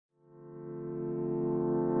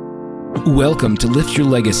Welcome to Lift Your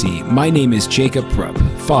Legacy. My name is Jacob Rupp,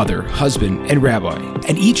 father, husband, and rabbi.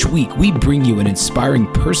 And each week we bring you an inspiring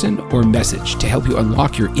person or message to help you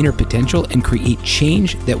unlock your inner potential and create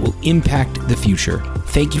change that will impact the future.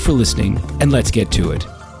 Thank you for listening, and let's get to it.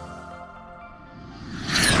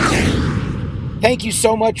 Thank you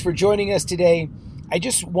so much for joining us today. I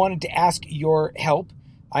just wanted to ask your help.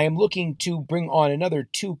 I am looking to bring on another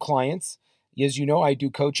 2 clients. As you know, I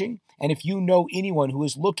do coaching. And if you know anyone who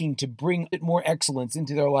is looking to bring a bit more excellence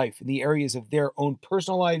into their life in the areas of their own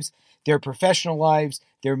personal lives, their professional lives,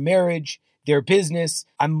 their marriage, their business,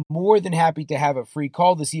 I'm more than happy to have a free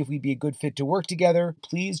call to see if we'd be a good fit to work together.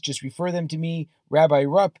 Please just refer them to me,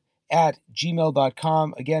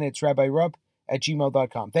 rabbirupp@gmail.com. Again, it's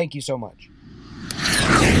rabbirupp@gmail.com. Thank you so much.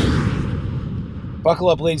 Buckle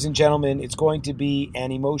up, ladies and gentlemen. It's going to be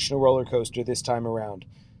an emotional roller coaster this time around.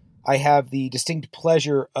 I have the distinct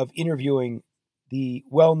pleasure of interviewing the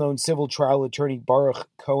well-known civil trial attorney Baruch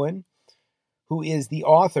Cohen, who is the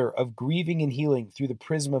author of Grieving and Healing Through the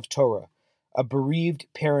Prism of Torah, a bereaved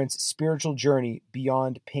parent's spiritual journey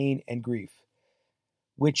beyond pain and grief,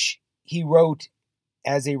 which he wrote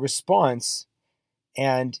as a response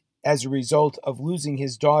and as a result of losing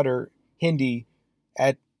his daughter, Hindi,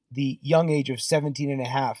 at the young age of 17 and a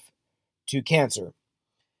half to cancer.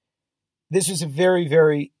 This was a very,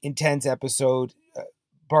 very intense episode.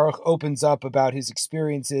 Baruch opens up about his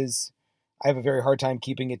experiences. I have a very hard time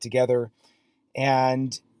keeping it together.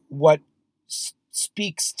 And what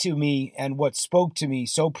speaks to me and what spoke to me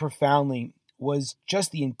so profoundly was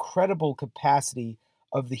just the incredible capacity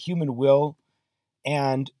of the human will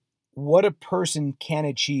and what a person can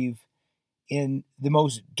achieve in the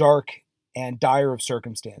most dark and dire of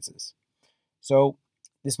circumstances. So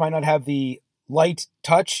this might not have the light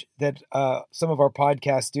touch that some of our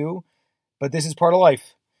podcasts do, but this is part of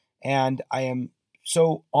life. And I am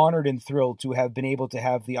so honored and thrilled to have been able to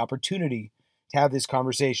have the opportunity to have this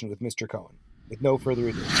conversation with Mr. Cohen. With no further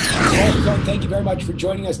ado. Well, thank you very much for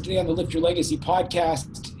joining us today on the Lift Your Legacy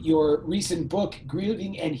podcast. Your recent book,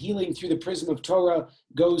 Grieving and Healing Through the Prism of Torah,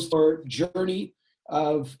 goes for a journey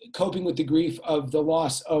of coping with the grief of the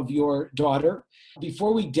loss of your daughter.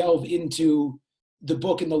 Before we delve into the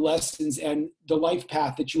book and the lessons and the life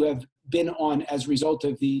path that you have been on as a result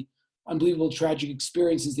of the unbelievable tragic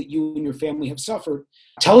experiences that you and your family have suffered,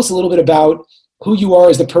 tell us a little bit about who you are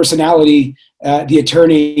as the personality, the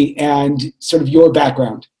attorney, and sort of your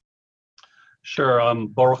background. Sure. I'm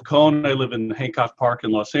Baruch Cohen. I live in Hancock Park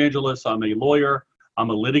in Los Angeles. I'm a lawyer.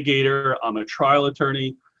 I'm a litigator. I'm a trial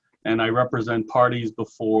attorney. And I represent parties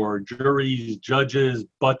before juries, judges,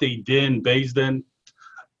 Batei Din, Beis Din.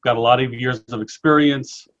 Got a lot of years of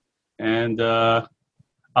experience, and I'm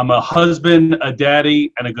a husband, a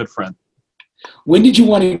daddy, and a good friend. When did you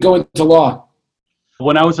want to go into law?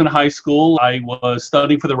 When I was in high school, I was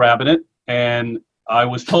studying for the rabbinate, and I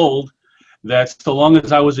was told that so long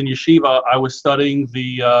as I was in yeshiva, I was studying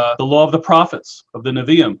the law of the prophets, of the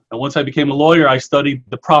Nevi'im. And once I became a lawyer, I studied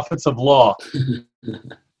the prophets of law.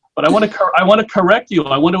 But I want to correct you.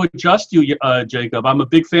 I want to adjust you, Jacob. I'm a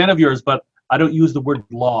big fan of yours, but I don't use the word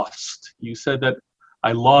lost. You said that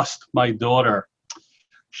I lost my daughter.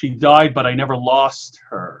 She died, but I never lost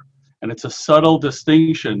her. And it's a subtle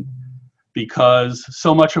distinction because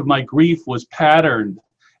so much of my grief was patterned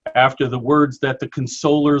after the words that the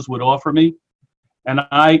consolers would offer me. And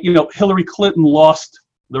Hillary Clinton lost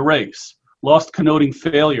the race, lost connoting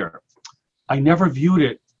failure. I never viewed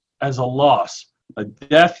it as a loss. A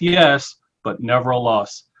death, yes, but never a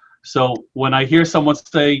loss. So when I hear someone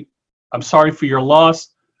say, I'm sorry for your loss,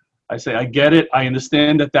 I say, I get it. I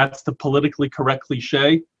understand that that's the politically correct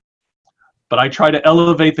cliche, but I try to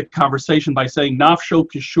elevate the conversation by saying, Nafsho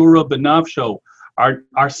Kishura Benafsho.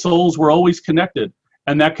 Our souls were always connected,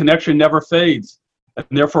 and that connection never fades. And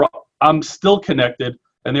therefore, I'm still connected,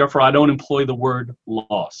 and therefore, I don't employ the word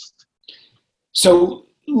lost. So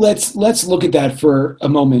let's look at that for a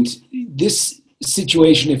moment. This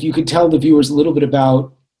situation, if you could tell the viewers a little bit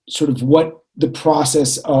about sort of what the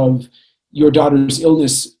process of your daughter's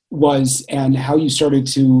illness was and how you started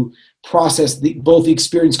to process both the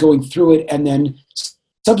experience going through it and then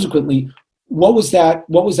subsequently, what was that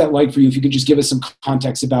like for you? If you could just give us some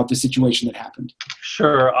context about the situation that happened.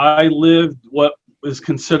 Sure. I lived what is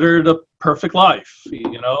considered a perfect life,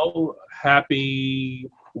 happy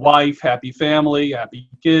wife, happy family, happy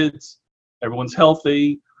kids, everyone's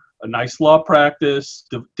healthy, a nice law practice,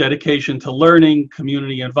 dedication to learning,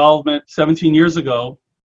 community involvement. 17 years ago,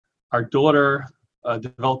 our daughter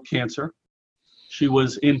developed cancer. She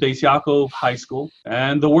was in Beis Yaakov High School,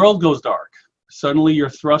 and the world goes dark. Suddenly you're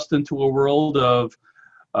thrust into a world of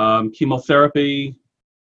chemotherapy,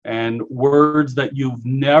 and words that you've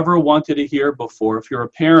never wanted to hear before. If you're a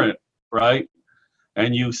parent, right,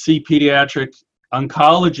 and you see pediatric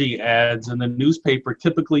oncology ads in the newspaper,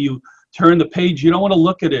 typically you turn the page, you don't want to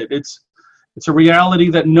look at it. It's a reality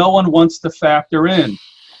that no one wants to factor in.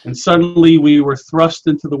 And suddenly we were thrust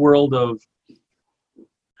into the world of,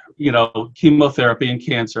 chemotherapy and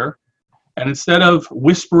cancer. And instead of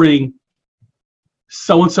whispering,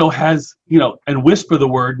 so-and-so has, and whisper the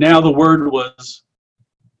word, now the word was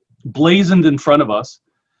blazoned in front of us.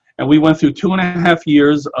 And we went through 2.5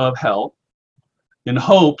 years of hell in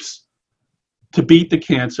hopes to beat the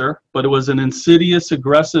cancer, but it was an insidious,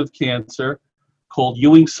 aggressive cancer called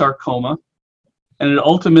Ewing sarcoma. And it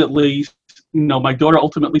ultimately, my daughter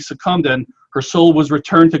ultimately succumbed, and her soul was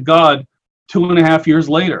returned to God 2.5 years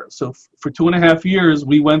later. So for 2.5 years,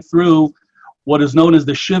 we went through what is known as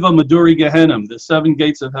the Shiva Maduri Gehenim, the 7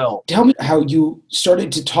 gates of hell. Tell me how you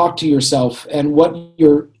started to talk to yourself and what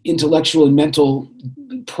your intellectual and mental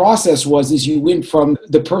process was as you went from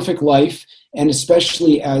the perfect life, and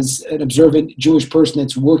especially as an observant Jewish person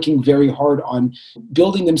that's working very hard on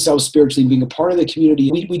building themselves spiritually and being a part of the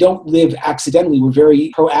community. We don't live accidentally. We're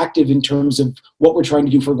very proactive in terms of what we're trying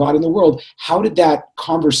to do for God in the world. How did that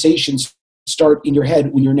conversation start in your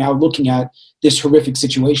head when you're now looking at this horrific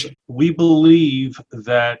situation? We believe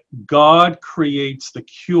that God creates the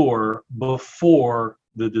cure before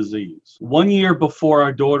the disease. 1 year before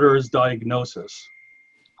our daughter's diagnosis,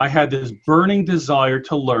 I had this burning desire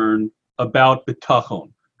to learn about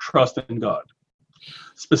bitachon, trust in God.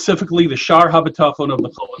 Specifically, the Shar HaBitachon of the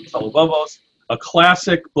Cholent Halevavos, a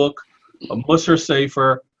classic book, a Musar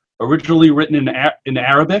Sefer, originally written in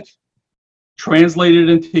Arabic, translated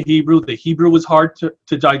into Hebrew. The Hebrew was hard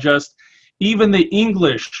to digest. Even the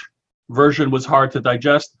English version was hard to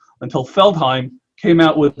digest until Feldheim came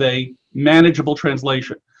out with a manageable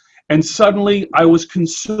translation. And suddenly I was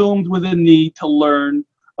consumed with a need to learn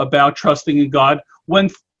about trusting in God when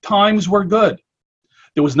times were good.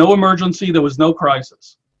 There was no emergency, there was no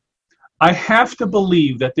crisis. I have to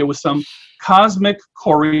believe that there was some cosmic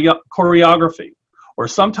choreography or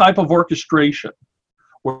some type of orchestration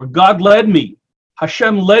where God led me,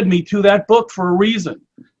 Hashem led me to that book for a reason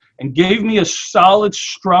and gave me a solid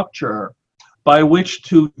structure by which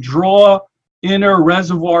to draw inner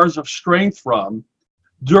reservoirs of strength from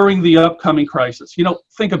during the upcoming crisis.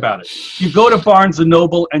 Think about it. You go to Barnes &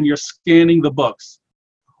 Noble and you're scanning the books.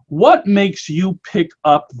 What makes you pick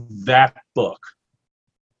up that book?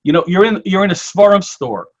 You're in a Svarim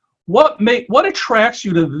store. What attracts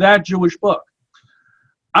you to that Jewish book?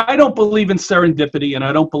 I don't believe in serendipity and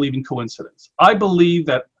I don't believe in coincidence. I believe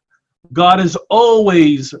that God is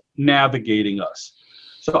always navigating us.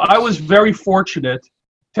 So I was very fortunate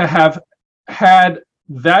to have had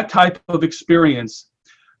that type of experience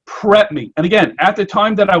prep me. And again, at the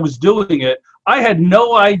time that I was doing it, I had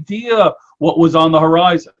no idea what was on the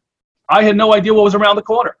horizon. I had no idea what was around the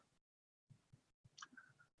corner.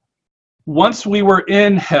 Once we were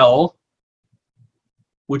in hell,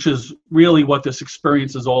 which is really what this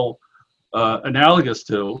experience is all analogous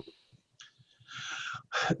to,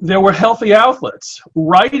 there were healthy outlets.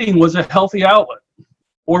 Writing was a healthy outlet.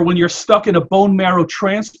 Or when you're stuck in a bone marrow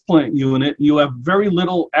transplant unit, you have very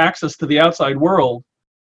little access to the outside world.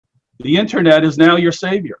 The internet is now your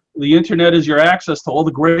savior. The internet is your access to all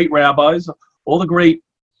the great rabbis, all the great,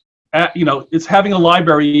 it's having a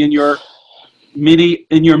library in your mini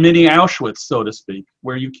Auschwitz, so to speak,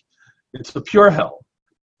 where it's a pure hell.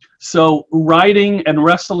 So writing and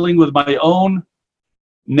wrestling with my own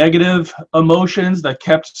negative emotions that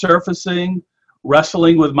kept surfacing,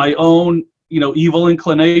 wrestling with my own, evil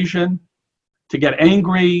inclination to get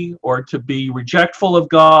angry or to be rejectful of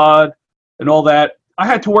God and all that, I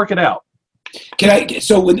had to work it out. That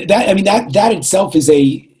itself is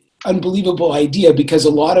a unbelievable idea, because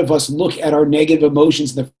a lot of us look at our negative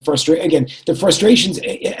emotions, the frustrations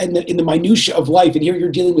and in the minutia of life, and here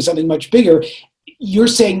you're dealing with something much bigger. You're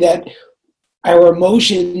saying that our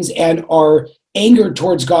emotions and our anger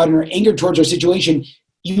towards God and our anger towards our situation,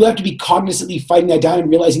 you have to be cognizantly fighting that down and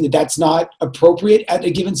realizing that that's not appropriate at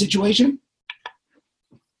a given situation?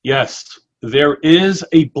 Yes, there is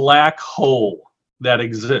a black hole that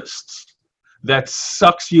exists that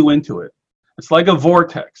sucks you into it. It's like a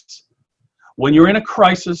vortex. When you're in a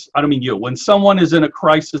crisis, I don't mean you, when someone is in a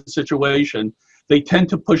crisis situation, they tend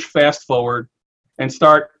to push fast forward and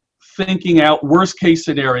start thinking out worst case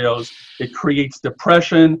scenarios. It creates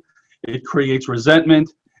depression, it creates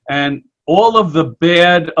resentment, and all of the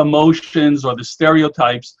bad emotions or the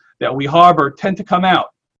stereotypes that we harbor tend to come out.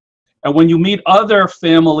 And when you meet other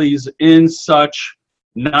families in such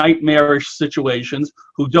nightmarish situations,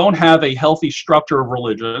 who don't have a healthy structure of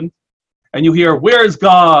religion, and you hear, "Where's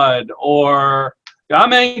God?" or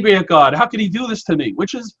 "I'm angry at God. How could he do this to me?"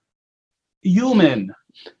 Which is human.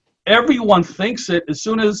 Everyone thinks it as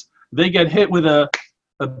soon as they get hit with a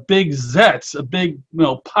big zetz, a big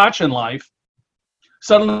potch in life.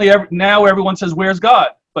 Suddenly, now everyone says, "Where's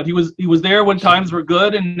God?" But he was there when times were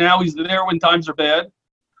good, and now he's there when times are bad.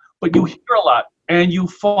 But you hear a lot, and you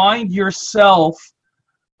find yourself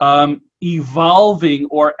evolving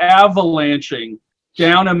or avalanching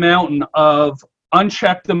down a mountain of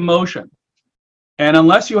unchecked emotion. And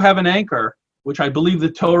unless you have an anchor, which I believe the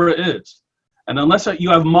Torah is, and unless you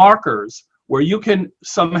have markers where you can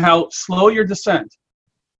somehow slow your descent.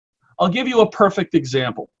 I'll give you a perfect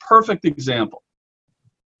example. Perfect example.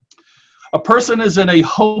 A person is in a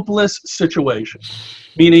hopeless situation,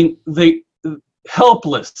 meaning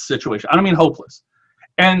helpless situation. I don't mean hopeless.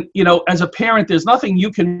 And, as a parent, there's nothing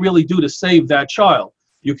you can really do to save that child.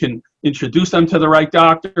 You can introduce them to the right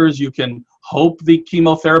doctors. You can hope the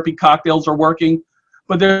chemotherapy cocktails are working.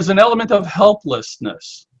 But there's an element of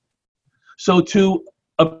helplessness. So to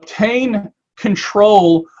obtain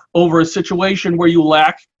control over a situation where you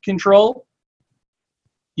lack control,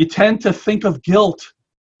 you tend to think of guilt.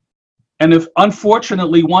 And if,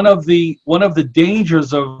 unfortunately, one of the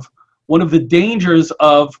dangers of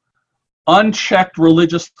unchecked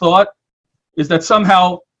religious thought is that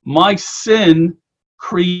somehow my sin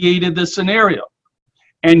created this scenario.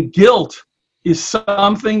 And guilt is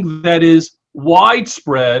something that is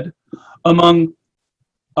widespread among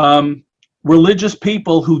religious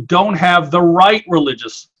people who don't have the right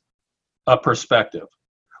religious perspective,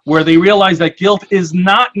 where they realize that guilt is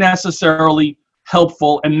not necessarily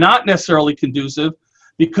helpful and not necessarily conducive,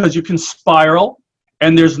 because you can spiral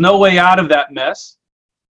and there's no way out of that mess.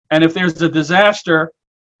 And if there's a disaster,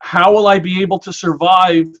 how will I be able to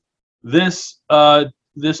survive this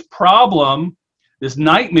problem, this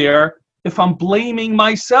nightmare, if I'm blaming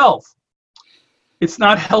myself? It's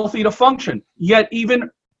not healthy to function. Yet even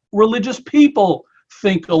religious people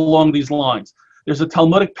think along these lines. There's a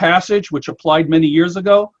Talmudic passage which applied many years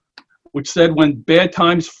ago, which said when bad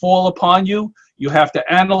times fall upon you, you have to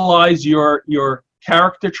analyze your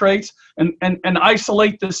character traits and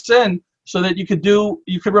isolate the sin so that you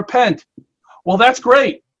could repent. Well, that's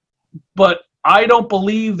great, but I don't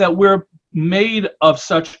believe that we're made of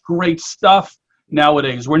such great stuff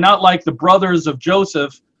nowadays. We're not like the brothers of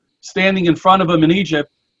Joseph standing in front of him in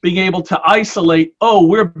Egypt, being able to isolate,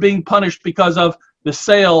 we're being punished because of the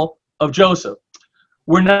sale of Joseph.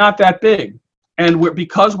 We're not that big. And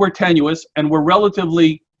because we're tenuous and we're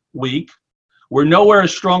relatively weak, we're nowhere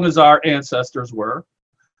as strong as our ancestors were.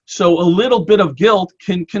 So a little bit of guilt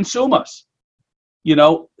can consume us.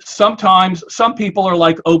 Sometimes some people are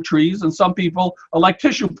like oak trees and some people are like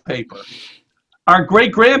tissue paper. Our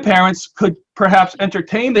great-grandparents could perhaps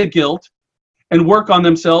entertain the guilt and work on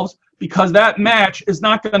themselves because that match is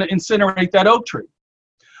not going to incinerate that oak tree.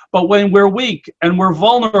 But when we're weak and we're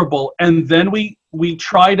vulnerable and then we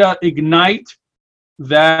try to ignite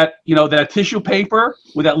that tissue paper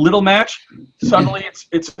with that little match, suddenly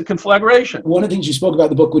it's a conflagration. One of the things you spoke about in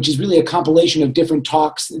the book, which is really a compilation of different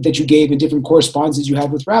talks that you gave and different correspondences you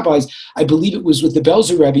had with rabbis, I believe it was with the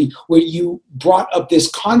Belzer Rebbe, where you brought up this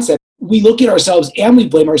concept. We look at ourselves and we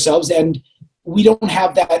blame ourselves, and we don't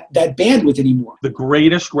have that bandwidth anymore. The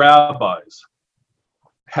greatest rabbis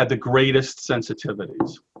had the greatest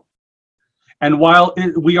sensitivities. And while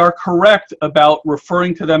we are correct about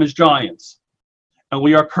referring to them as giants, and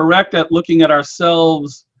we are correct at looking at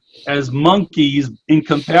ourselves as monkeys in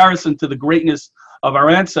comparison to the greatness of our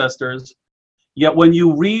ancestors, yet when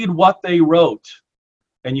you read what they wrote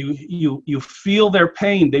and you feel their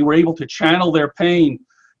pain, they were able to channel their pain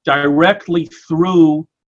directly through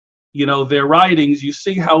their writings. You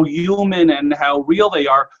see how human and how real they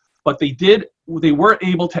are, but they were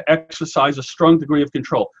able to exercise a strong degree of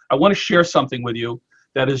control. I want to share something with you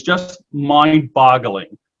that is just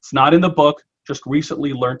mind-boggling. It's not in the book, just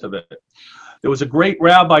recently learned of it. There was a great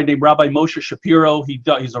rabbi named Rabbi Moshe Shapiro.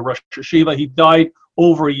 He's a Rosh Yeshiva. He died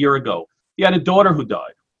over a year ago. He had a daughter who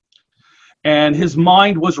died. And his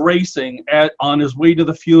mind was racing on his way to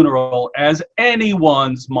the funeral, as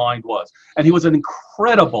anyone's mind was. And he was an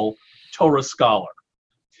incredible Torah scholar.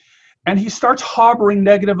 And he starts harboring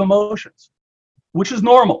negative emotions, which is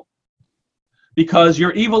normal, because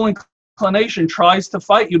your evil inclination tries to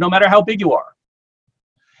fight you no matter how big you are.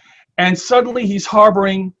 And suddenly he's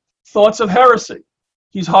harboring thoughts of heresy.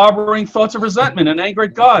 He's harboring thoughts of resentment and anger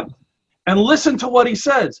at God. And listen to what he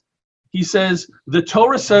says. He says, the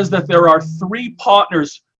Torah says that there are three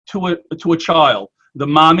partners to a child: the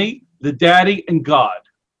mommy, the daddy and God.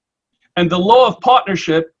 And the law of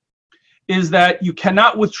partnership is that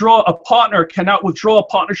a partner cannot withdraw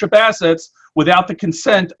partnership assets without the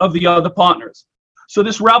consent of the other partners. So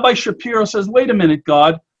this Rabbi Shapiro says, wait a minute,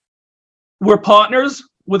 God, we're partners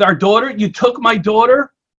with our daughter. You took my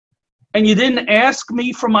daughter and you didn't ask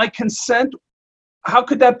me for my consent. How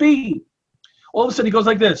could that be? All of a sudden he goes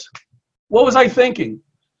like this. What was I thinking?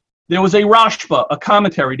 There was a Rashba, a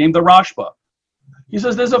commentary named the Rashba. He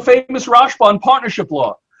says there's a famous Rashba on partnership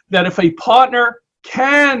law that if a partner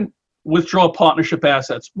can withdraw partnership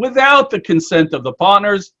assets without the consent of the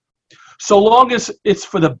partners, so long as it's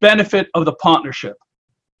for the benefit of the partnership.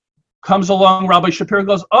 Comes along Rabbi Shapiro and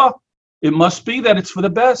goes, oh, it must be that it's for the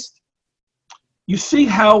best. You see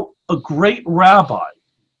how a great rabbi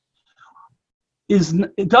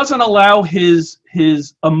it doesn't allow his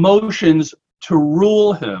emotions to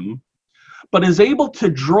rule him, but is able to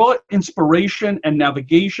draw inspiration and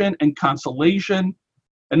navigation and consolation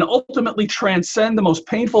and ultimately transcend the most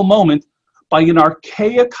painful moment by an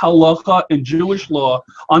archaic halacha in Jewish law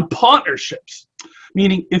on partnerships.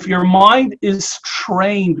 Meaning, if your mind is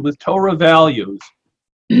trained with Torah values,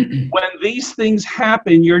 when these things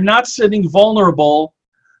happen, you're not sitting vulnerable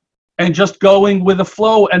and just going with the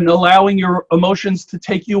flow and allowing your emotions to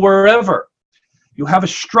take you wherever. You have a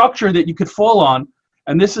structure that you could fall on.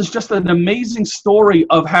 And this is just an amazing story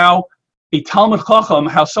of how a Talmid Chacham,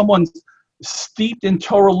 how someone steeped in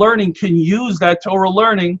Torah learning can use that Torah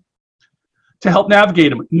learning to help navigate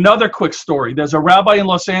them. Another quick story. There's a rabbi in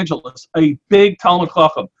Los Angeles, a big Talmid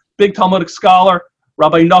Chacham, big Talmudic scholar,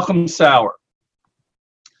 Rabbi Nachum Sauer.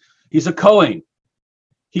 He's a Kohen.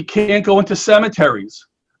 He can't go into cemeteries.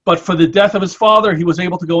 But for the death of his father, he was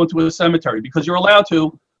able to go into a cemetery because you're allowed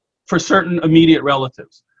to for certain immediate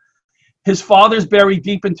relatives. His father's buried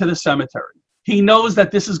deep into the cemetery. He knows that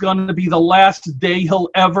this is going to be the last day he'll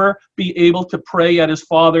ever be able to pray at his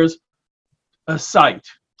father's site.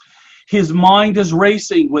 His mind is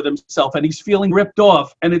racing with himself and he's feeling ripped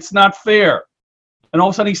off and it's not fair. And all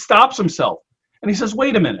of a sudden he stops himself and he says,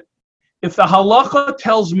 wait a minute. If the halacha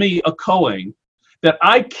tells me, a Kohen, that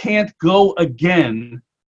I can't go again,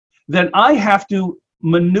 then I have to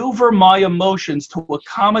maneuver my emotions to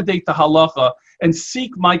accommodate the halacha and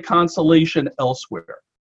seek my consolation elsewhere.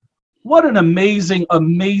 What an amazing,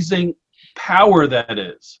 amazing power that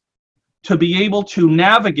is, to be able to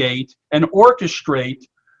navigate and orchestrate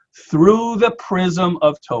through the prism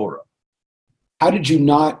of Torah. How did you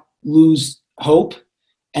not lose hope?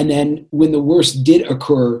 And then when the worst did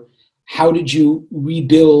occur, how did you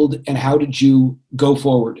rebuild and how did you go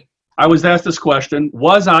forward? I was asked this question,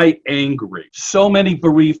 was I angry? So many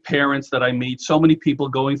bereaved parents that I meet, so many people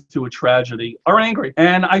going through a tragedy are angry.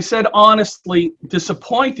 And I said, honestly,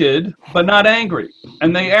 disappointed, but not angry.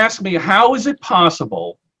 And they asked me, how is it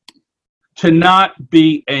possible to not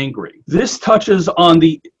be angry? This touches on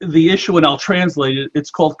the issue, and I'll translate it. It's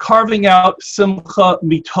called carving out simcha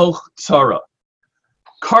mitoch tzara,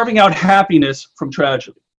 carving out happiness from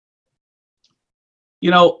tragedy. You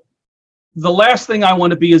know, the last thing I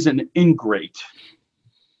want to be is an ingrate.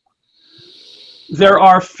 There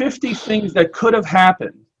are 50 things that could have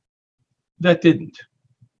happened that didn't.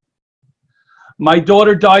 My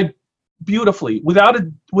daughter died beautifully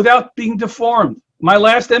without being deformed. My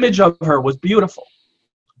last image of her was beautiful.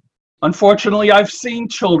 Unfortunately, I've seen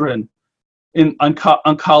children in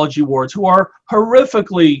oncology wards who are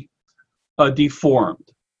horrifically deformed.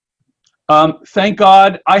 Thank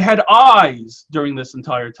God I had eyes during this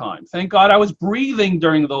entire time. Thank God I was breathing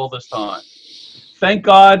during all this time. Thank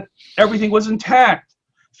God everything was intact.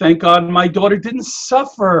 Thank God my daughter didn't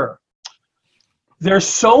suffer. There's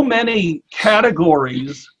so many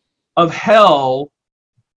categories of hell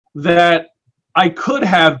that I could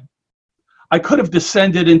have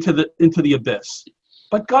descended into the abyss.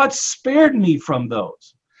 But God spared me from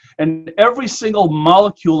those. And every single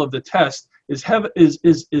molecule of the test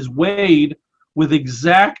is weighed with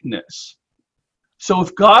exactness. So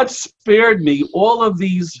if God spared me all of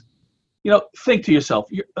these, think to yourself,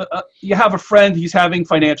 you have a friend, he's having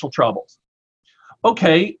financial troubles.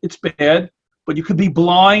 Okay, it's bad, but you could be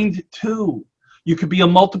blind too. You could be a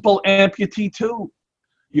multiple amputee too.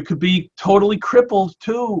 You could be totally crippled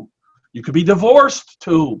too. You could be divorced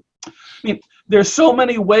too. I mean, there's so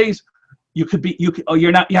many ways.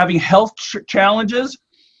 You're having health challenges.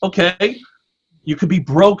 Okay. You could be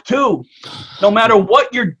broke too. No matter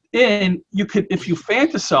what you're in, you could, if you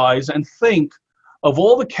fantasize and think of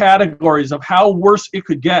all the categories of how worse it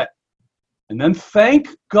could get, and then thank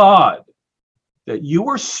God that you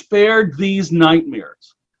were spared these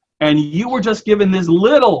nightmares and you were just given this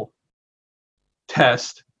little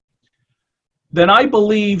test, then I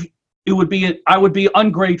believe I would be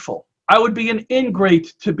ungrateful. I would be an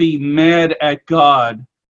ingrate to be mad at God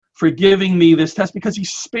for giving me this test because he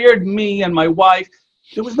spared me and my wife.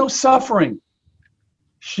 There was no suffering.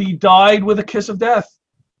 She died with a kiss of death,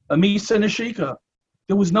 a Misa Nashika.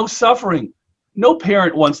 There was no suffering. No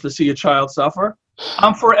parent wants to see a child suffer.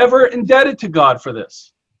 I'm forever indebted to God for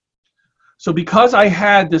this. So because I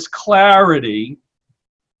had this clarity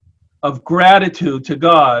of gratitude to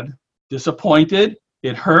God, disappointed,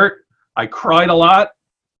 it hurt, I cried a lot.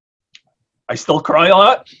 I still cry a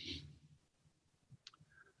lot.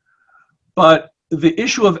 But the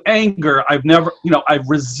issue of anger, I've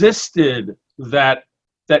resisted that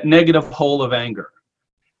negative hole of anger.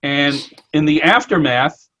 And in the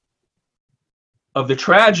aftermath of the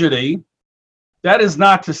tragedy, that is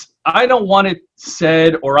not to, I don't want it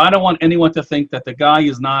said, or I don't want anyone to think that the guy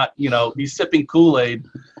is not, he's sipping Kool-Aid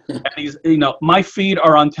and he's, my feet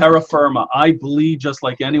are on terra firma. I bleed just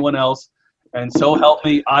like anyone else. And so help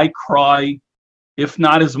me, I cry, if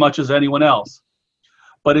not as much as anyone else.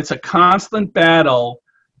 But it's a constant battle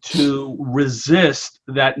to resist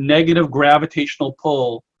that negative gravitational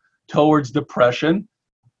pull towards depression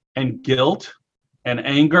and guilt and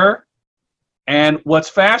anger. And what's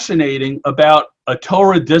fascinating about a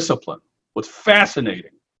Torah discipline, what's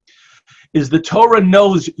fascinating, is the Torah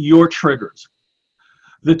knows your triggers.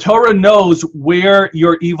 The Torah knows where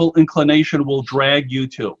your evil inclination will drag you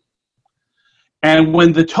to. And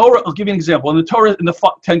when the Torah, I'll give you an example. In the Torah, in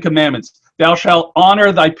the Ten Commandments, thou shalt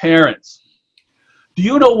honor thy parents. Do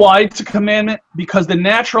you know why it's a commandment? Because the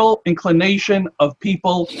natural inclination of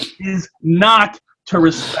people is not to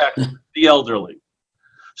respect the elderly.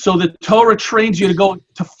 So the Torah trains you to go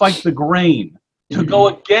to fight the grain, to go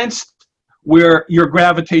against where your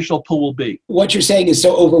gravitational pull will be. What you're saying is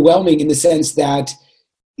so overwhelming in the sense that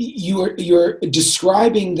you're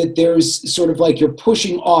describing that there's sort of like you're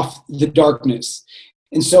pushing off the darkness.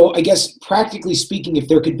 And so I guess practically speaking, if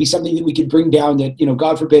there could be something that we could bring down that,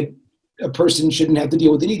 God forbid, a person shouldn't have to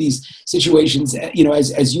deal with any of these situations,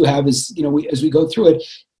 as you have, as we go through it.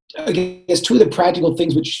 I guess two of the practical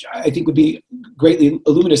things, which I think would be greatly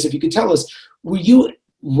luminous, if you could tell us, were you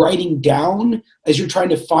writing down as you're trying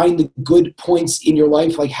to find the good points in your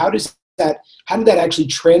life? Like, how did that actually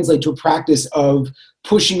translate to a practice of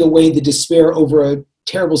pushing away the despair over a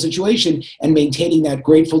terrible situation and maintaining that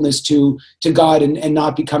gratefulness to God and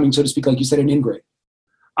not becoming, so to speak, like you said, an ingrate?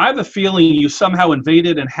 I have a feeling you somehow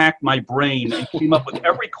invaded and hacked my brain and came up with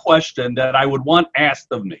every question that I would want asked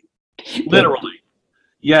of me. Literally.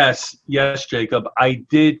 Yes, Jacob, I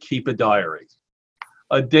did keep a diary,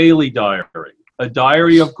 a daily diary, a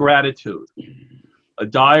diary of gratitude, a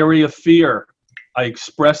diary of fear. I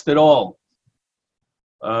expressed it all.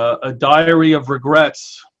 A diary of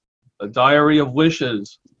regrets, a diary of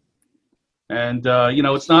wishes. And,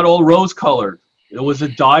 it's not all rose-colored. It was a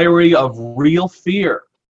diary of real fear.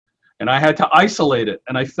 And I had to isolate it.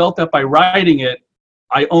 And I felt that by writing it,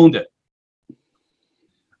 I owned it.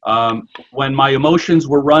 When my emotions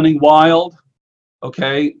were running wild,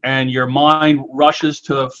 okay, and your mind rushes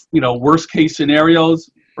to, worst case scenarios,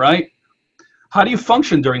 right? How do you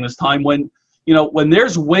function during this time when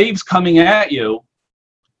there's waves coming at you,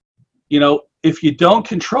 if you don't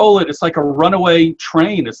control it, it's like a runaway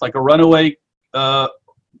train. It's like a runaway caravan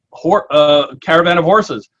of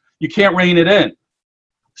horses. You can't rein it in.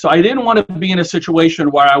 So I didn't want to be in a situation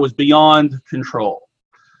where I was beyond control.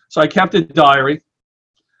 So I kept a diary.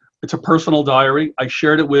 It's a personal diary. I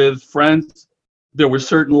shared it with friends. There were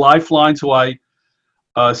certain lifelines who I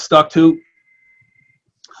stuck to.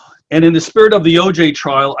 And in the spirit of the OJ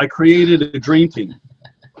trial, I created a dream team.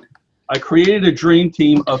 I created a dream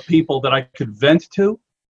team of people that I could vent to,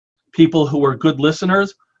 people who were good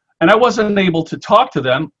listeners, and I wasn't able to talk to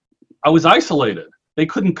them. I was isolated. They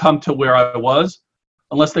couldn't come to where I was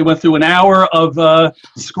unless they went through an hour of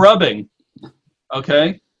scrubbing,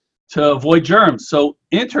 okay, to avoid germs. So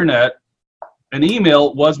internet and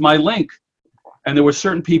email was my link. And there were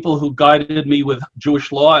certain people who guided me with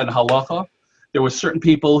Jewish law and halacha. There were certain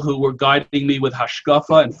people who were guiding me with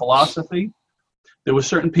hashkafa and philosophy. There were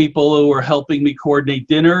certain people who were helping me coordinate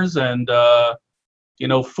dinners and,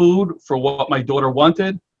 food for what my daughter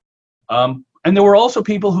wanted. And there were also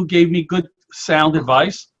people who gave me good, sound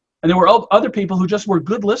advice. And there were other people who just were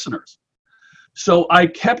good listeners. So I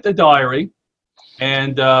kept a diary,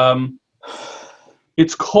 and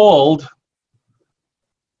it's called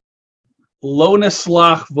Lo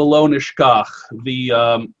Neslach V'Lo Nishkach,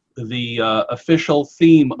 the official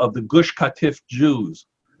theme of the Gush Katif Jews.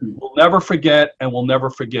 We'll never forget and we'll never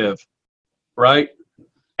forgive, right?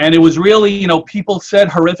 And it was really, people said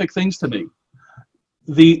horrific things to me.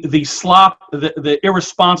 the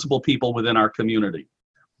irresponsible people within our community.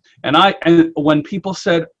 And when people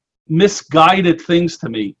said misguided things to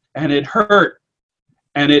me, and it hurt,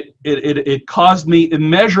 and it caused me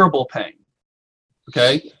immeasurable pain.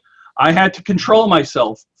 Okay, I had to control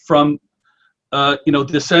myself from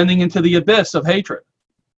descending into the abyss of hatred,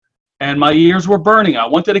 and my ears were burning. I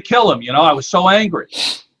wanted to kill him. I was so angry.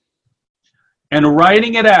 And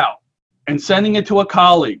writing it out and sending it to a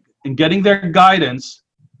colleague and getting their guidance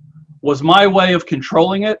was my way of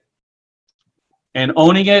controlling it and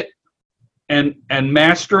owning it and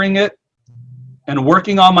mastering it and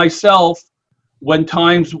working on myself when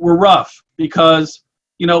times were rough. Because,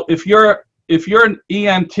 if you're an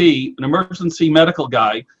EMT, an emergency medical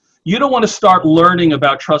guy, you don't want to start learning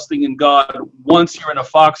about trusting in God once you're in a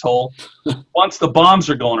foxhole, once the bombs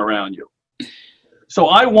are going around you. So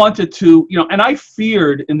I wanted to, and I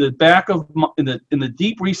feared in the back of in the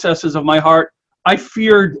deep recesses of my heart, I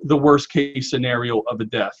feared the worst case scenario of a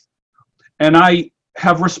death. And I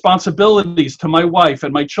have responsibilities to my wife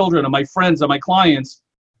and my children and my friends and my clients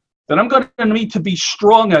that I'm going to need to be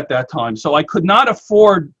strong at that time. So I could not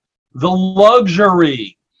afford the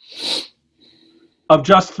luxury of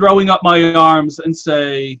just throwing up my arms and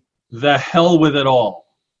say, the hell with it all.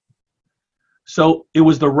 So it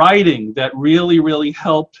was the writing that really, really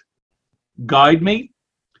helped guide me,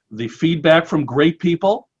 the feedback from great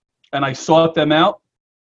people, and I sought them out.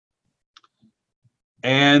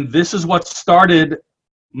 And this is what started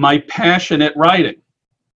my passionate writing.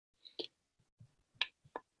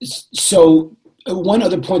 So one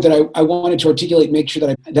other point that I wanted to articulate, make sure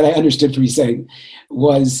that I understood from you saying,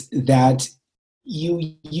 was that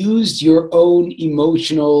you used your own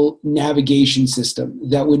emotional navigation system,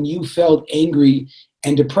 that when you felt angry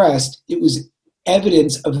and depressed, it was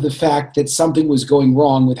evidence of the fact that something was going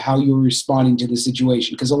wrong with how you were responding to the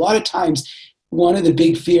situation. Because a lot of times, one of the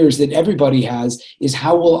big fears that everybody has is,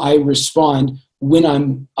 how will I respond when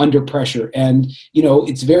I'm under pressure? And,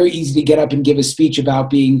 it's very easy to get up and give a speech about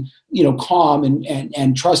being, calm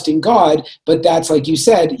and trusting God. But that's, like you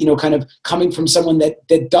said, kind of coming from someone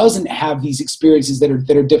that doesn't have these experiences that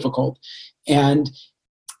are difficult. And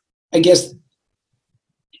I guess,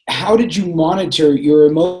 how did you monitor your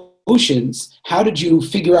emotions? How did you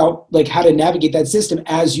figure out how to navigate that system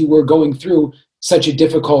as you were going through such a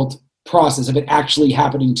difficult process of it actually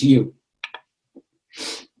happening to you?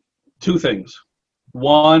 Two things.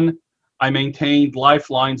 One, I maintained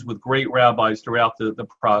lifelines with great rabbis throughout the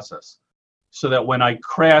process, so that when I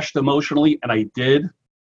crashed emotionally, and I did,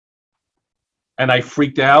 and I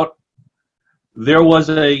freaked out, there was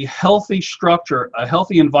a healthy structure, a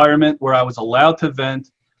healthy environment where I was allowed to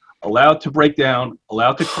vent, allowed to break down,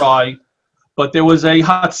 allowed to cry, but there was a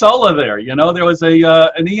Hatzalah there, there was an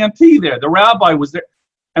EMT there, the rabbi was there.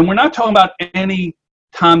 And we're not talking about any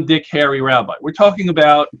Tom, Dick, Harry rabbi. We're talking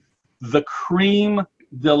about the cream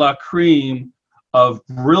de la cream of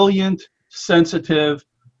brilliant, sensitive,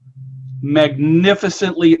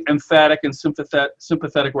 magnificently emphatic and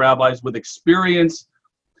sympathetic rabbis with experience,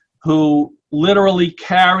 who literally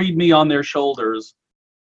carried me on their shoulders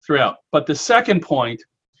throughout. But the second point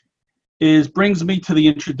brings me to the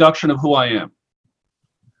introduction of who I am.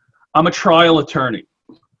 I'm a trial attorney.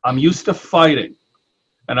 I'm used to fighting,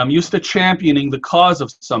 and I'm used to championing the cause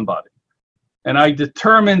of somebody. And I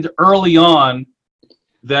determined early on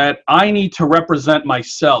that I need to represent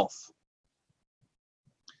myself.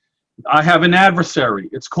 I have an adversary.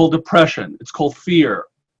 It's called depression. It's called fear.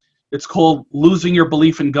 It's called losing your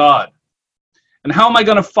belief in God. And how am I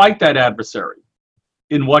going to fight that adversary?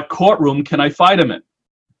 In what courtroom can I fight him in?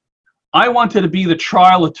 I wanted to be the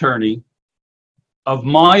trial attorney of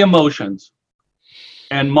my emotions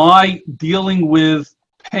and my dealing with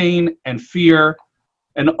pain and fear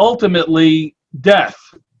and ultimately death.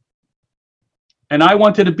 And I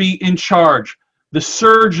wanted to be in charge, the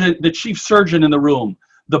surgeon, the chief surgeon in the room,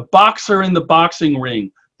 the boxer in the boxing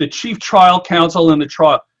ring, the chief trial counsel in the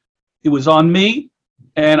trial. It was on me,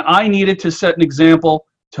 and I needed to set an example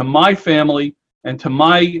to my family and to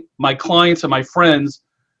my clients and my friends,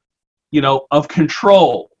 of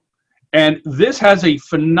control. And this has a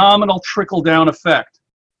phenomenal trickle-down effect.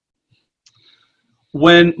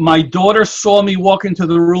 When my daughter saw me walk into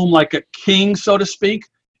the room like a king, so to speak,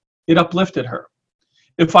 it uplifted her.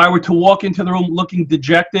 If I were to walk into the room looking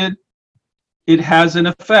dejected, it has an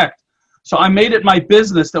effect. So I made it my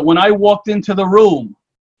business that when I walked into the room,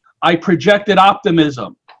 I projected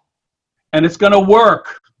optimism, and it's going to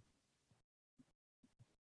work.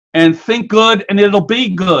 And think good, and it'll be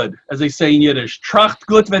good, as they say in Yiddish. Tracht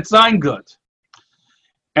gut wird sein gut.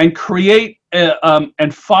 And create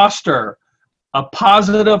and foster a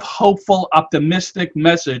positive, hopeful, optimistic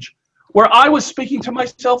message where I was speaking to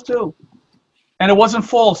myself too. And it wasn't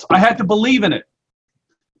false. I had to believe in it.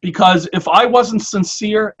 Because if I wasn't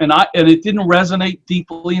sincere and it didn't resonate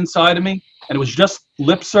deeply inside of me, and it was just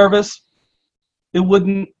lip service, it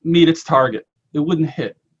wouldn't meet its target. It wouldn't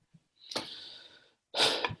hit.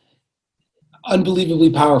 Unbelievably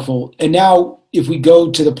powerful. And now if we go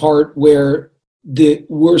to the part where the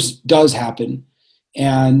worst does happen,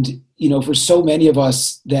 and, for so many of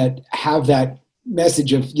us that have that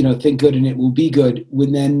message of, think good and it will be good,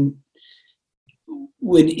 when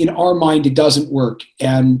in our mind it doesn't work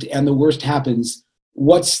and the worst happens,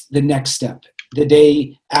 what's the next step? The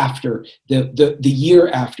day after, the year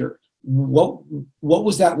after, what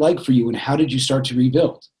was that like for you, and how did you start to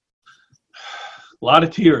rebuild? A lot of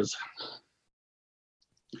tears.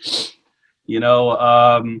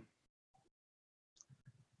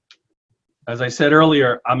 As I said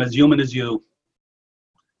earlier, I'm as human as you.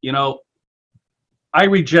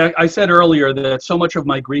 I said earlier that so much of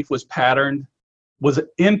my grief was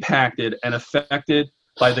impacted and affected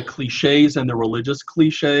by the cliches and the religious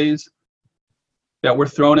cliches that were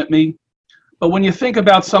thrown at me. But when you think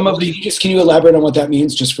about some of these... Can you elaborate on what that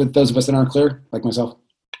means, just for those of us that aren't clear, like myself?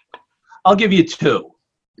 I'll give you two.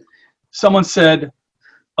 Someone said,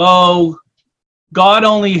 oh, God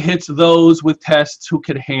only hits those with tests who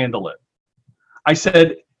can handle it. I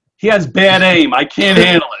said, he has bad aim. I can't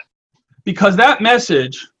handle it. Because that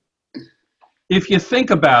message, if you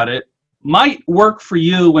think about it, might work for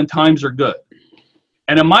you when times are good.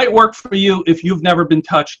 And it might work for you if you've never been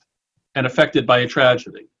touched and affected by a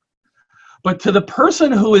tragedy. But to the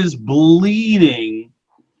person who is bleeding,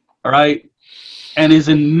 all right, and is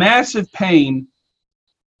in massive pain,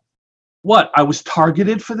 what? I was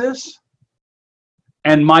targeted for this?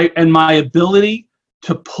 And my ability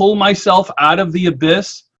to pull myself out of the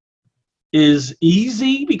abyss is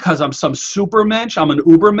easy because I'm some supermensch, I'm an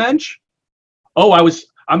ubermensch? Oh,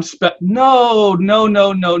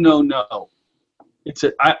 no.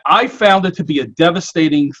 I found it to be a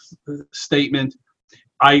devastating statement.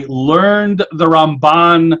 I learned the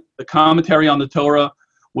Ramban, the commentary on the Torah,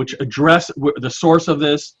 which addressed the source of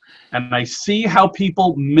this, and I see how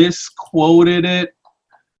people misquoted it.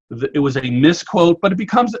 It was a misquote, but it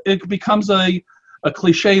becomes a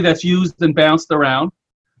cliche that's used and bounced around.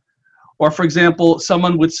 Or, for example,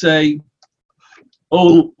 someone would say,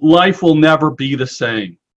 oh, life will never be the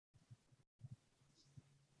same.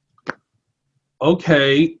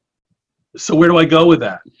 Okay, so where do I go with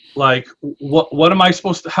that? Like, what am I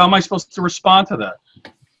supposed to, how am I supposed to respond to that?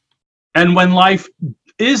 And when life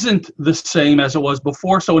isn't the same as it was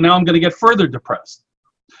before, so now I'm going to get further depressed.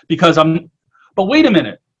 But wait a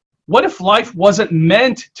minute, what if life wasn't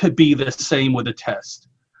meant to be the same with a test?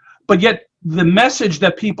 But yet the message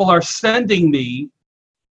that people are sending me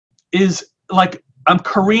is like I'm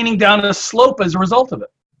careening down a slope as a result of it.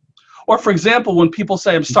 Or, for example, when people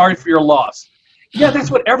say, I'm sorry for your loss. Yeah,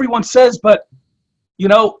 that's what everyone says, but,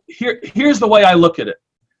 here's the way I look at it.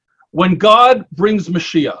 When God brings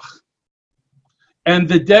Mashiach, and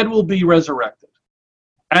the dead will be resurrected,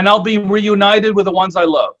 and I'll be reunited with the ones I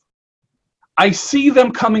love, I see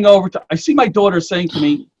them coming over I see my daughter saying to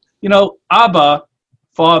me, Abba,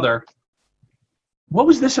 Father, what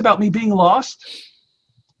was this about me being lost?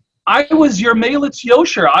 I was your Melitz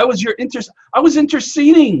Yosher. I was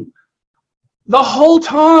interceding the whole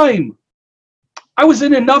time. I was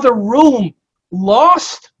in another room,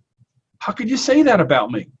 lost. How could you say that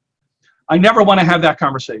about me? I never want to have that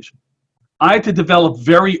conversation. I had to develop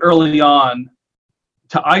very early on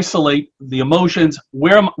to isolate the emotions.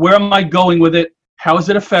 Where am I going with it? How is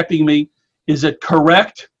it affecting me? Is it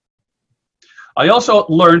correct? I also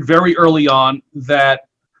learned very early on that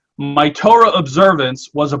my Torah observance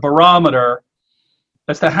was a barometer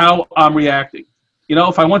as to how I'm reacting.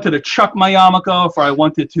 If I wanted to chuck my yarmulke, if I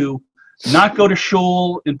wanted to not go to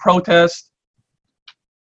shul in protest,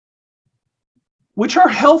 which are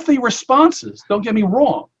healthy responses, don't get me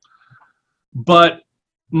wrong. But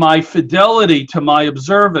my fidelity to my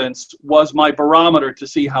observance was my barometer to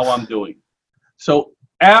see how I'm doing. So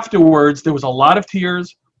afterwards, there was a lot of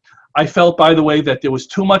tears. I felt, by the way, that there was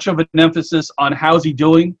too much of an emphasis on how's he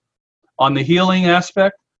doing, on the healing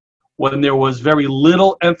aspect, when there was very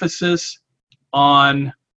little emphasis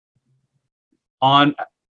on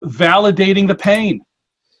validating the pain.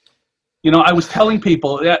 I was telling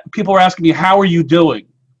people were asking me, how are you doing?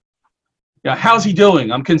 Yeah, how's he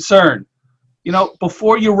doing? I'm concerned.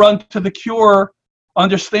 Before you run to the cure,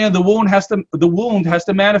 understand the wound has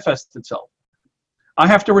to manifest itself. I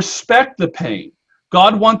have to respect the pain.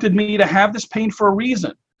 God wanted me to have this pain for a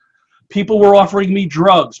reason. People were offering me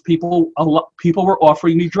drugs. People were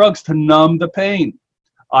offering me drugs to numb the pain.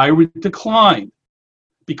 I declined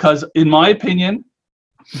because, in my opinion,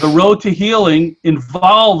 the road to healing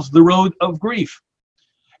involves the road of grief.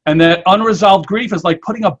 And that unresolved grief is like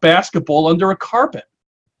putting a basketball under a carpet.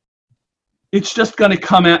 It's just going to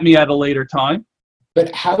come at me at a later time.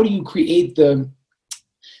 But how do you create the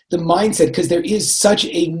mindset? Because there is such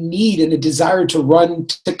a need and a desire to run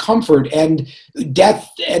to comfort and death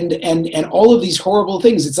and all of these horrible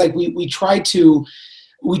things. It's like we try to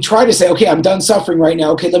say, okay, I'm done suffering right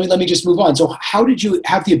now. Okay, let me just move on. So how did you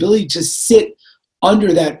have the ability to sit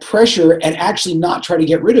under that pressure and actually not try to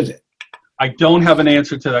get rid of it? I don't have an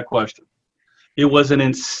answer to that question. It was an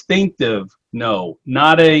instinctive no,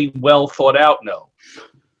 not a well thought out no.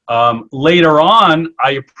 Later on,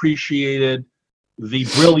 I appreciated the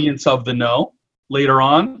brilliance of the no later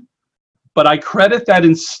on, but I credit that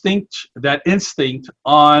instinct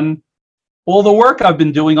on all the work I've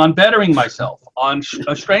been doing on bettering myself, on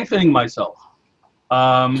strengthening myself.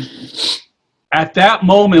 At that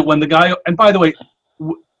moment when the guy, and by the way,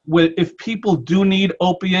 if people do need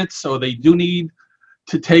opiates or they do need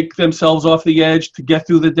to take themselves off the edge to get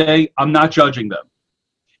through the day, I'm not judging them.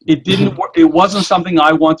 It wasn't something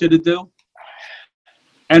I wanted to do.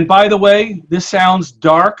 And by the way, this sounds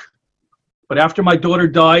dark, but after my daughter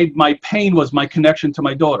died, my pain was my connection to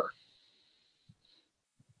my daughter.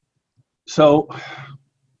 So,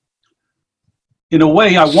 in a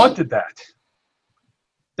way, I wanted that.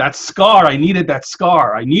 That scar, I needed that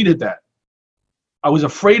scar. I needed that. I was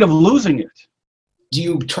afraid of losing it. Do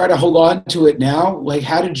you try to hold on to it now? Like,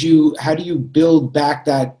 how do you build back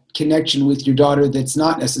that connection with your daughter that's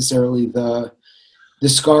not necessarily the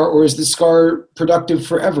scar, or is the scar productive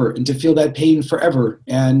forever and to feel that pain forever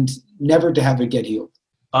and never to have it get healed?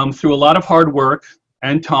 Through a lot of hard work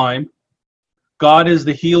and time, God is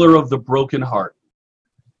the healer of the broken heart.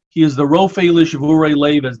 He is the Rofei L'Shavurei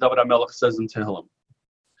Lev, as David HaMelech says in Tehillim.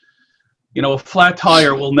 You know, a flat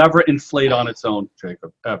tire will never inflate on its own,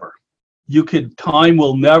 Jacob, ever. Time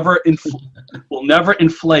will never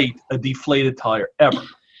inflate a deflated tire, ever,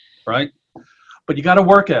 right? But you got to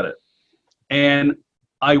work at it. And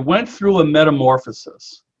I went through a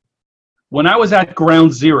metamorphosis. When I was at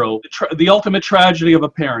ground zero, the ultimate tragedy of a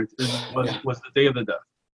parent was the day of the death.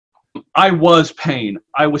 I was pain.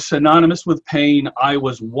 I was synonymous with pain. I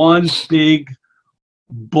was one big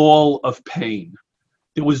ball of pain.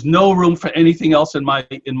 There was no room for anything else in my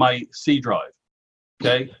C drive.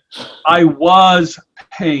 Okay, I was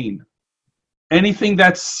pain. Anything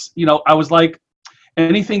that's, I was like,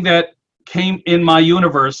 anything that came in my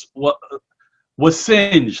universe was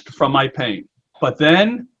singed from my pain. But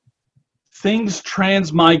then things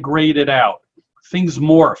transmigrated out. Things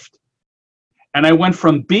morphed. And I went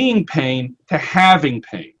from being pain to having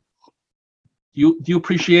pain. Do you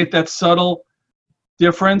appreciate that subtle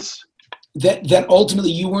difference? That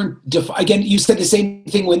ultimately you weren't again, you said the same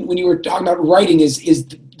thing when you were talking about writing is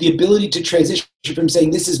the ability to transition from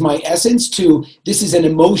saying this is my essence to this is an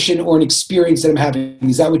emotion or an experience that I'm having.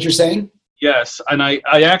 Is that what you're saying? Yes, and I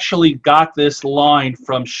actually got this line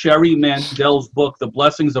from Sherry Mandel's book, The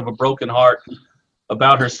Blessings of a Broken Heart,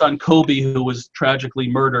 about her son Kobe, who was tragically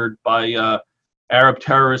murdered by Arab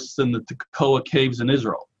terrorists in the Tekoa caves in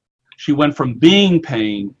Israel. She went from being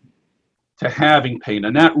pain to having pain,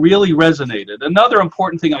 and that really resonated. Another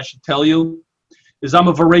important thing I should tell you is I'm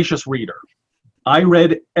a voracious reader. I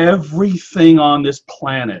read everything on this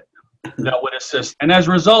planet that would assist, and as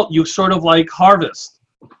a result, you sort of like harvest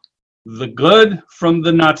the good from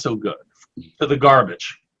the not so good to the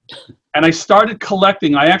garbage. And I started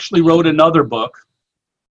collecting. I actually wrote another book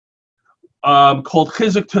called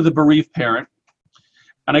Chizuk to the Bereaved Parent,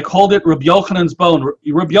 and I called it Rabbi Yochanan's Bone.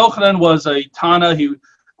 Rabbi Yochanan was a Tana,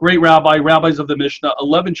 great rabbis of the Mishnah.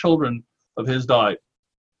 11 children of his died.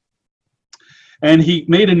 And he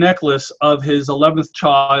made a necklace of his 11th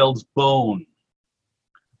child's bone.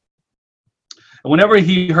 And whenever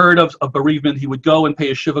he heard of a bereavement, he would go and pay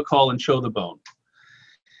a shiva call and show the bone.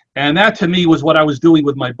 And that to me was what I was doing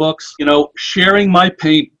with my books, sharing my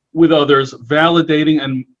pain with others, validating,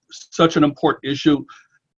 and such an important issue,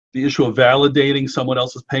 the issue of validating someone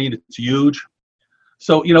else's pain, it's huge.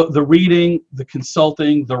 So, the reading, the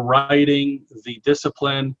consulting, the writing, the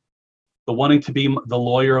discipline, the wanting to be the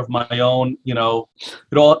lawyer of my own, it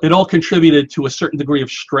all contributed to a certain degree of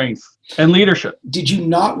strength and leadership. Did you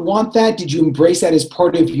not want that? Did you embrace that as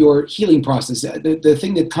part of your healing process? The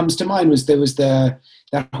thing that comes to mind was there was that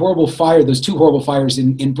horrible fire, those two horrible fires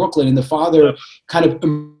in Brooklyn, and the father kind of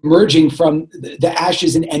emerging from the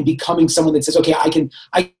ashes and becoming someone that says, okay,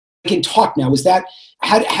 I can talk now. Was that,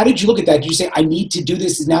 how did you look at that? Did you say, I need to do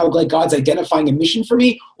this? Is now like God's identifying a mission for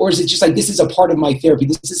me? Or is it just like, this is a part of my therapy?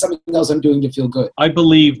 This is something else I'm doing to feel good? I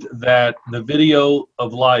believed that the video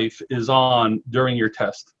of life is on during your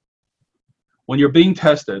test. When you're being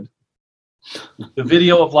tested, the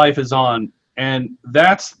video of life is on, and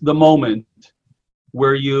that's the moment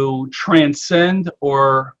where you transcend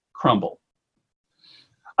or crumble.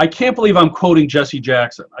 I can't believe I'm quoting Jesse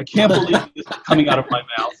Jackson. I can't believe this is coming out of my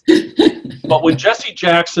mouth. But when Jesse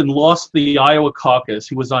Jackson lost the Iowa caucus,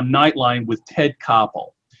 he was on Nightline with Ted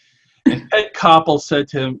Koppel. And Ted Koppel said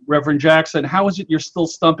to him, Reverend Jackson, how is it you're still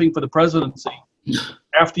stumping for the presidency?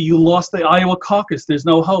 After you lost the Iowa caucus, there's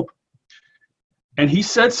no hope. And he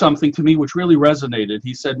said something to me which really resonated.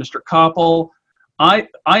 He said, Mr. Koppel, I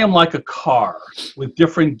am like a car with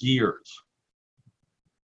different gears.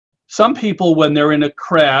 Some people, when they're in a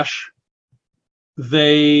crash,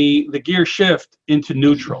 the gear shift into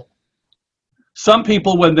neutral. Some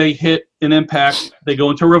people, when they hit an impact, they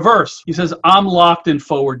go into reverse. He says, I'm locked in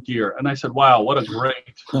forward gear. And I said, wow, what a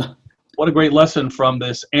great lesson from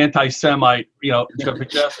this anti-Semite, to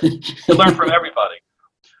learn from everybody.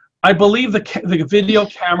 I believe the video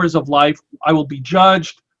cameras of life, I will be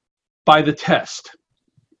judged by the test.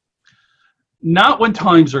 Not when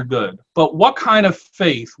times are good, but what kind of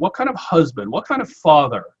faith, what kind of husband, what kind of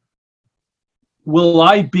father will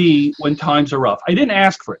I be when times are rough? I didn't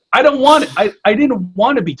ask for it. I didn't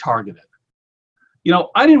want to be targeted.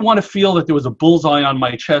 I didn't want to feel that there was a bullseye on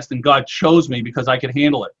my chest and God chose me because I could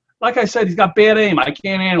handle it. Like I said, he's got bad aim. I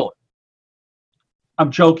can't handle it.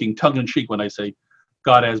 I'm joking, tongue in cheek, when I say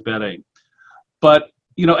God has bad aim. But,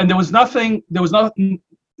 and there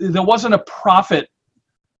wasn't a prophet,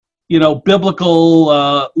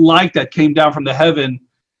 biblical light that came down from the heaven,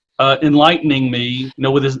 enlightening me,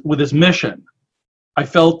 with his mission. I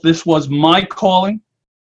felt this was my calling.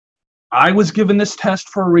 I was given this test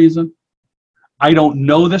for a reason. I don't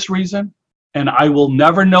know this reason, and I will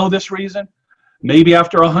never know this reason. Maybe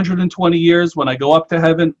after 120 years, when I go up to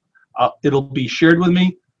heaven, it'll be shared with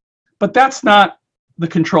me. But that's not the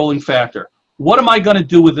controlling factor. What am I going to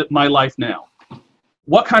do with my life now?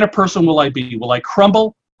 What kind of person will I be? Will I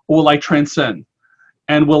crumble? Or will I transcend?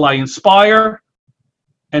 And will I inspire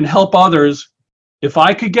and help others? If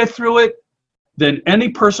I could get through it, then any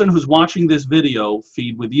person who's watching this video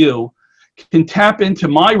feed with you can tap into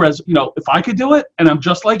my if I could do it and I'm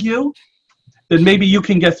just like you, then maybe you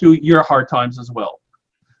can get through your hard times as well.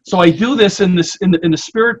 So I do this in the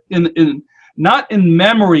spirit, not in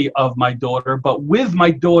memory of my daughter, but with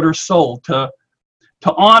my daughter's soul, to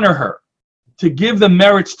honor her, to give the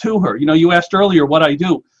merits to her. You asked earlier what I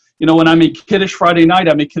do. When I make Kiddush Friday night,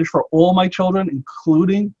 I make Kiddush for all my children,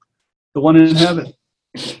 including the one in heaven.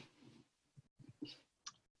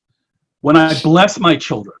 When I bless my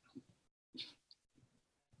children,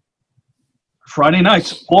 Friday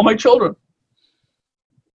nights, all my children.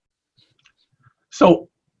 So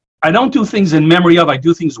I don't do things in memory of, I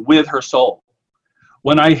do things with her soul.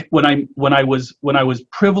 When I was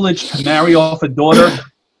privileged to marry off a daughter,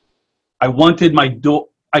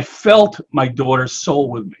 I felt my daughter's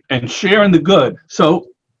soul with me and sharing the good. So,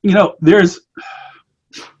 you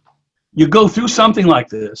go through something like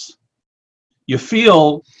this, you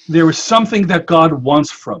feel there is something that God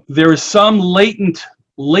wants from you. There is some latent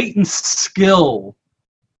skill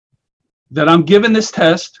that I'm given this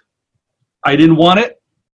test. I didn't want it.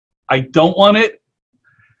 I don't want it.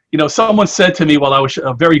 Someone said to me, while I was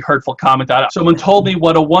a very hurtful comment, someone told me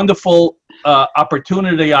what a wonderful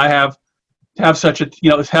opportunity I have to have such a,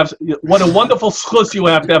 what a wonderful schus you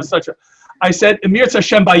have to have such a. I said, Emir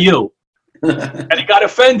Hashem by you. And he got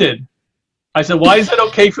offended. I said, why is it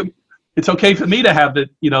okay for me? It's okay for me to have the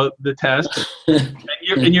test.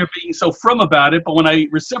 And you're being so frum about it, but when I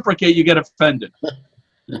reciprocate, you get offended.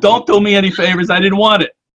 Don't do me any favors. I didn't want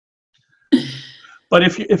it. But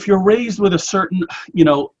if you're raised with a certain,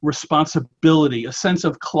 responsibility, a sense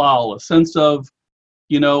of klal, a sense of,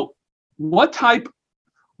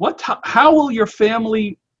 how will your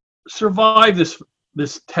family survive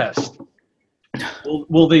this test?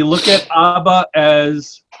 Will they look at Abba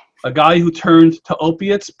as a guy who turned to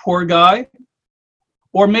opiates, poor guy?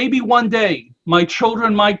 Or maybe one day my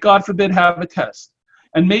children might, God forbid, have a test,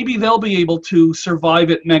 and maybe they'll be able to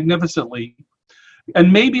survive it magnificently.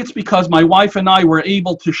 And maybe it's because my wife and I were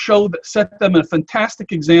able to set them a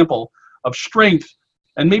fantastic example of strength,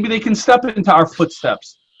 and maybe they can step into our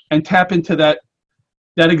footsteps and tap into that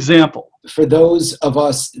example. For those of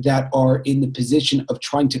us that are in the position of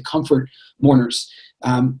trying to comfort mourners,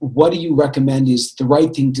 what do you recommend is the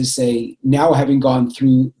right thing to say now, having gone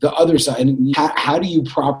through the other side? And how do you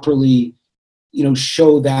properly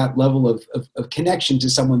show that level of connection to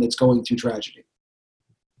someone that's going through tragedy?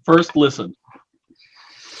 First, listen.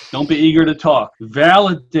 Don't be eager to talk.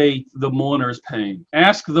 Validate the mourner's pain.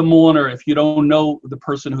 Ask the mourner if you don't know the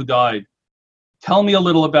person who died. Tell me a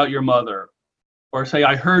little about your mother. Or say,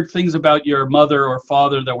 I heard things about your mother or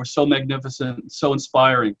father that were so magnificent, so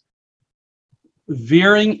inspiring.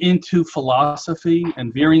 Veering into philosophy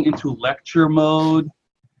and veering into lecture mode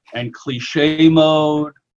and cliche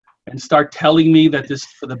mode and start telling me that this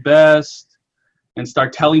is for the best and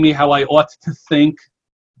start telling me how I ought to think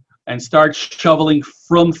and start shoveling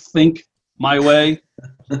from think my way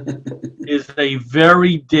is a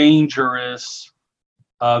very dangerous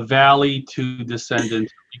valley to descend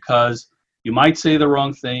into, because you might say the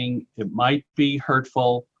wrong thing. It might be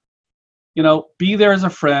hurtful. Be there as a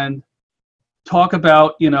friend. Talk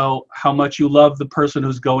about, how much you love the person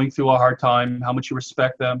who's going through a hard time, how much you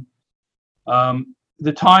respect them.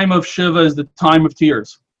 The time of Shiva is the time of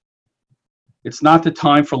tears. It's not the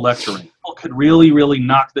time for lecturing. People could really, really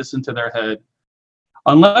knock this into their head.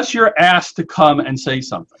 Unless you're asked to come and say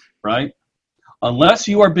something, right? Unless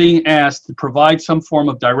you are being asked to provide some form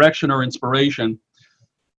of direction or inspiration,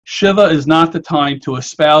 Shiva is not the time to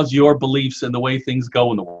espouse your beliefs in the way things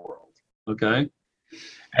go in the world, okay?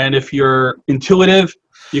 And if you're intuitive,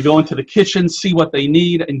 you go into the kitchen, see what they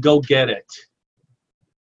need, and go get it.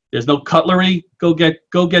 There's no cutlery, go get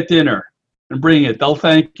dinner and bring it. They'll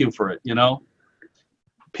thank you for it,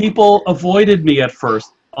 People avoided me at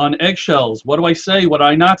first on eggshells. What do I say? What do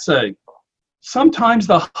I not say? Sometimes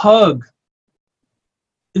the hug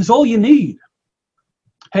is all you need.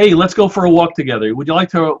 Hey, let's go for a walk together. Would you like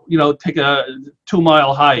to, take a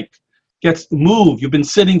 2-mile hike? Move. You've been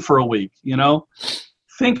sitting for a week,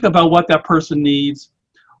 Think about what that person needs.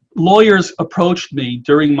 Lawyers approached me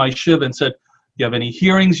during my shiva and said, do you have any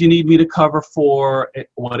hearings you need me to cover for?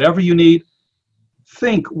 Whatever you need.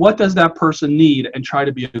 Think, what does that person need, and try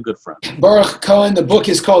to be a good friend. Baruch Cohen, the book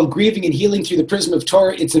is called Grieving and Healing Through the Prism of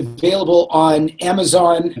Torah. It's available on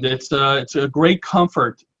Amazon. It's a great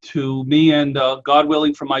comfort to me and, God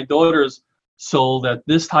willing, for my daughter's soul, that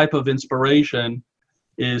this type of inspiration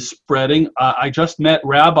is spreading. I just met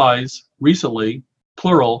rabbis recently,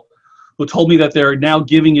 plural, who told me that they're now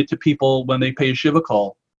giving it to people when they pay a shiva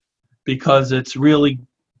call, because it's really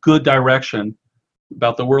good direction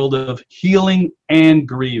about the world of healing and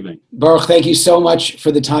grieving. Baruch, thank you so much for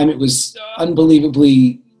the time. It was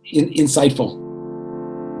unbelievably insightful.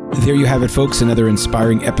 There you have it, folks, another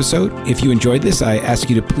inspiring episode. If you enjoyed this, I ask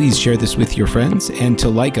you to please share this with your friends and to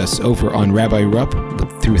like us over on Rabbi Rupp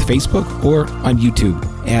through Facebook or on YouTube.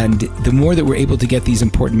 And the more that we're able to get these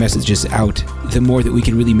important messages out, the more that we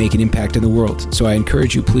can really make an impact in the world. So I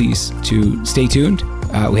encourage you, please, to stay tuned.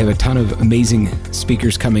 We have a ton of amazing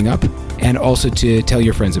speakers coming up, and also to tell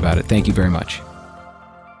your friends about it. Thank you very much.